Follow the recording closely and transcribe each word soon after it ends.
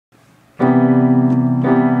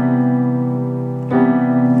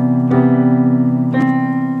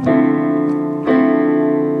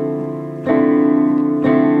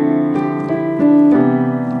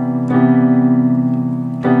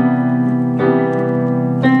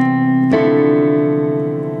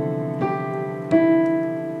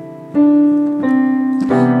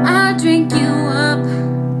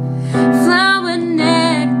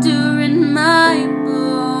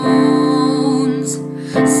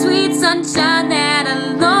sweet sunshine that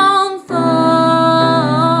I long for,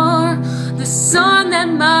 the song that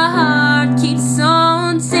my heart keeps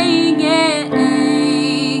on singing.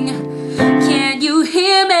 Can you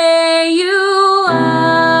hear me? You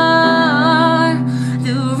are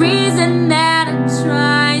the reason that I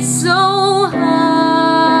try so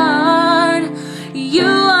hard. You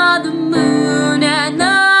are the moon and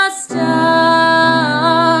the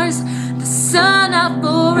stars, the sun I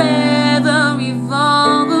forever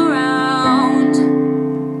revolve around.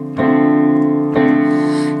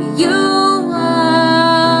 You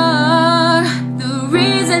are the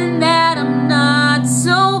reason that I'm not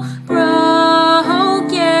so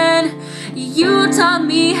broken. You taught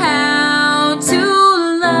me how to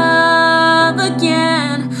love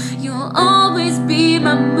again. You'll always be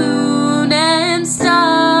my moon and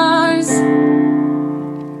stars.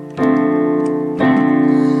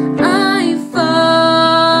 I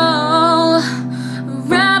fall,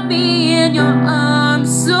 wrap me in your arms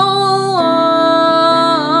so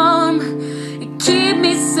warm. Keep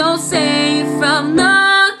me so safe from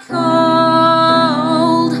the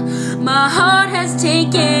cold. My heart has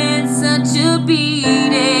taken such a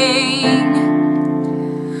beating.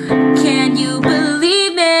 Can you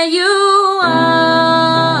believe me? You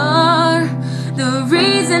are the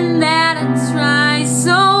reason that I try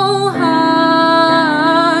so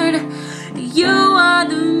hard. You are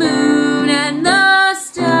the moon and the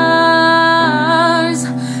stars,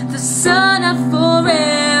 the sun I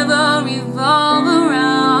forever revolve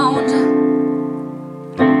around.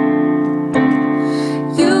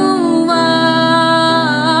 You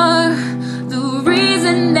are the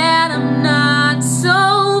reason that I'm not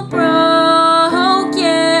so broken.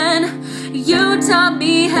 You taught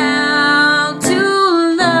me how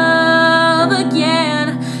to love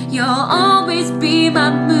again. You'll always be my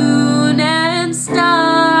moon and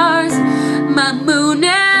stars, my moon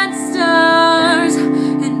and stars.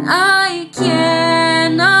 And I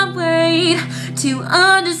cannot wait to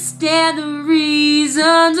understand the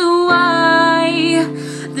reasons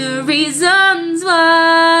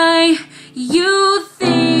why you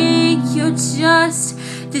think you're just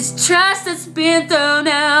this trash that's been thrown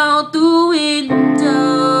out the window.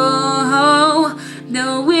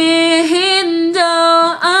 The window.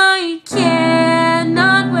 I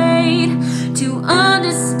cannot wait to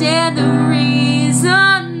understand the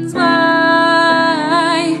reasons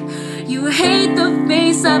why you hate the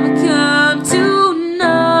face I've come to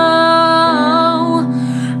know.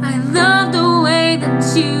 I love the way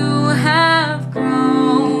that you have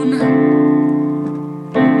grown.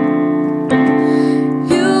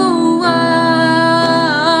 You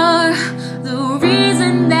are the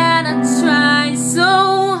reason that I try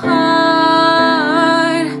so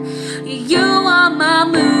hard. You are my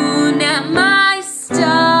moon and my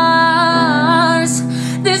stars,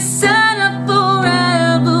 the sun I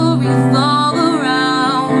forever revolve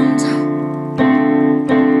around.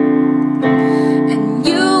 And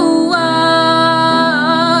you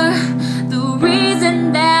are the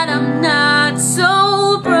reason that I'm not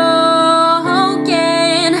so broken.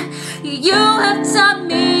 You have taught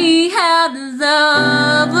me how to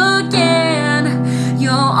love again.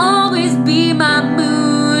 You'll always be my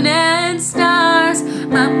moon and stars,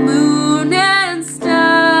 my moon and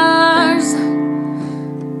stars.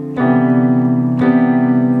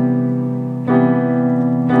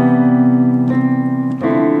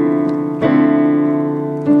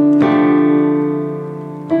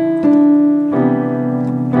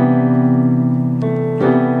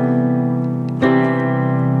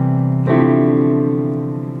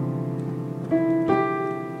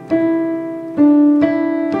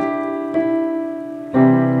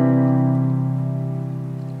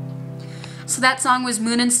 So that song was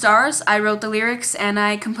Moon and Stars. I wrote the lyrics and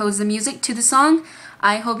I composed the music to the song.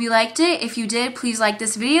 I hope you liked it. If you did, please like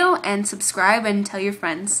this video and subscribe and tell your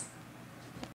friends.